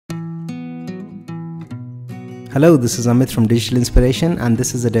Hello, this is Amit from Digital Inspiration, and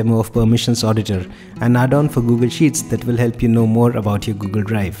this is a demo of Permissions Auditor, an add-on for Google Sheets that will help you know more about your Google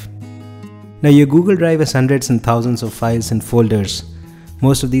Drive. Now, your Google Drive has hundreds and thousands of files and folders.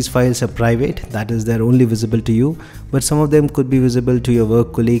 Most of these files are private, that is, they're only visible to you, but some of them could be visible to your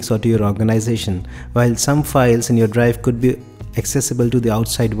work colleagues or to your organization, while some files in your drive could be accessible to the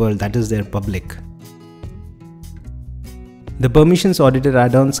outside world, that is, they're public. The Permissions Auditor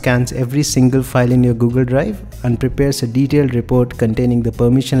add-on scans every single file in your Google Drive and prepares a detailed report containing the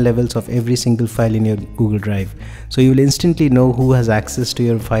permission levels of every single file in your Google Drive. So you will instantly know who has access to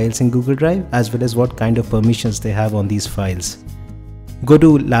your files in Google Drive as well as what kind of permissions they have on these files. Go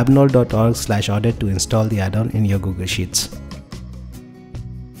to labnol.org/audit to install the add-on in your Google Sheets.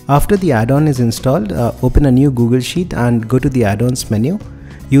 After the add-on is installed, open a new Google Sheet and go to the add-ons menu.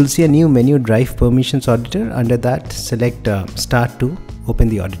 You will see a new menu, Drive Permissions Auditor. Under that, select Start to open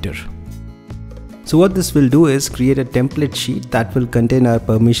the Auditor. So what this will do is create a template sheet that will contain our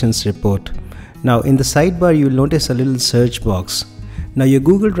permissions report. Now in the sidebar, you will notice a little search box. Now your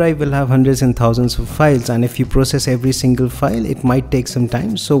Google Drive will have hundreds and thousands of files, and if you process every single file, it might take some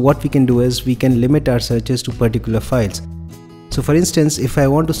time. So what we can do is we can limit our searches to particular files. So for instance, if I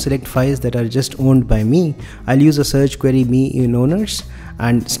want to select files that are just owned by me, I'll use a search query me in owners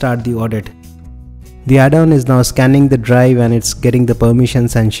and start the audit. The add-on is now scanning the drive and it's getting the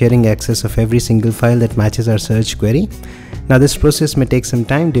permissions and sharing access of every single file that matches our search query. Now this process may take some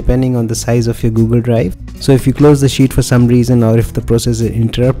time depending on the size of your Google Drive. So if you close the sheet for some reason or if the process is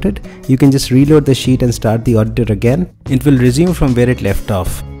interrupted, you can just reload the sheet and start the auditor again. It will resume from where it left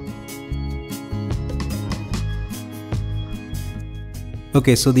off.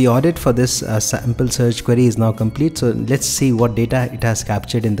 Okay, so the audit for this sample search query is now complete. So let's see what data it has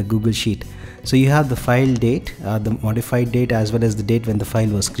captured in the Google Sheet. So you have the file date, the modified date, as well as the date when the file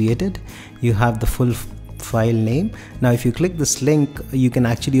was created. You have the full file name. Now if you click this link, you can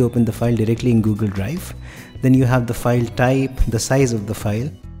actually open the file directly in Google Drive. Then you have the file type, the size of the file.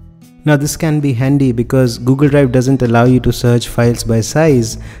 Now this can be handy because Google Drive doesn't allow you to search files by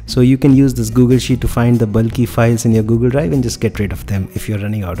size, so you can use this Google Sheet to find the bulky files in your Google Drive and just get rid of them if you're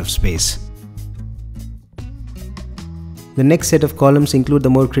running out of space. The next set of columns include the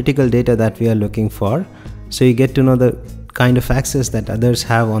more critical data that we are looking for, so you get to know the kind of access that others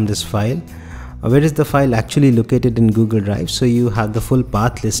have on this file. Where is the file actually located in Google Drive? So you have the full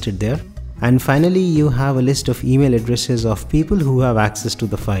path listed there. And finally, you have a list of email addresses of people who have access to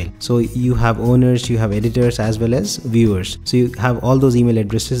the file. So you have owners, you have editors, as well as viewers. So you have all those email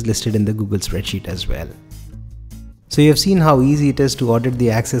addresses listed in the Google spreadsheet as well. So you have seen how easy it is to audit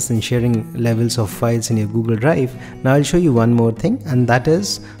the access and sharing levels of files in your Google Drive. Now I'll show you one more thing, and that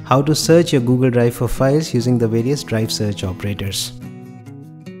is how to search your Google Drive for files using the various drive search operators.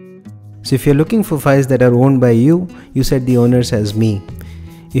 So if you're looking for files that are owned by you, you set the owners as me.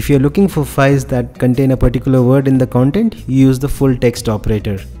 If you're looking for files that contain a particular word in the content, you use the full text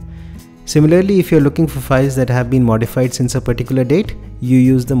operator. Similarly, if you're looking for files that have been modified since a particular date, you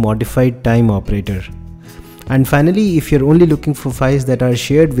use the modified time operator. And finally, if you're only looking for files that are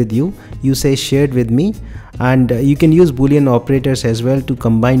shared with you, you say shared with me, and you can use Boolean operators as well to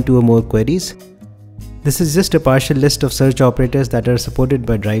combine two or more queries. This is just a partial list of search operators that are supported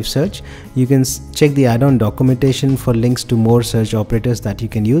by Drive Search. You can check the add-on documentation for links to more search operators that you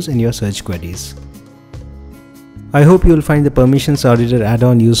can use in your search queries. I hope you will find the Permissions Auditor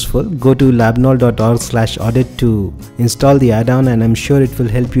add-on useful. Go to labnol.org/audit to install the add-on, and I'm sure it will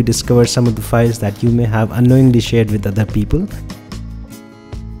help you discover some of the files that you may have unknowingly shared with other people.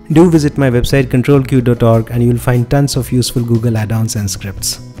 Do visit my website controlq.org and you will find tons of useful Google add-ons and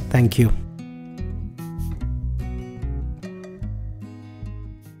scripts. Thank you.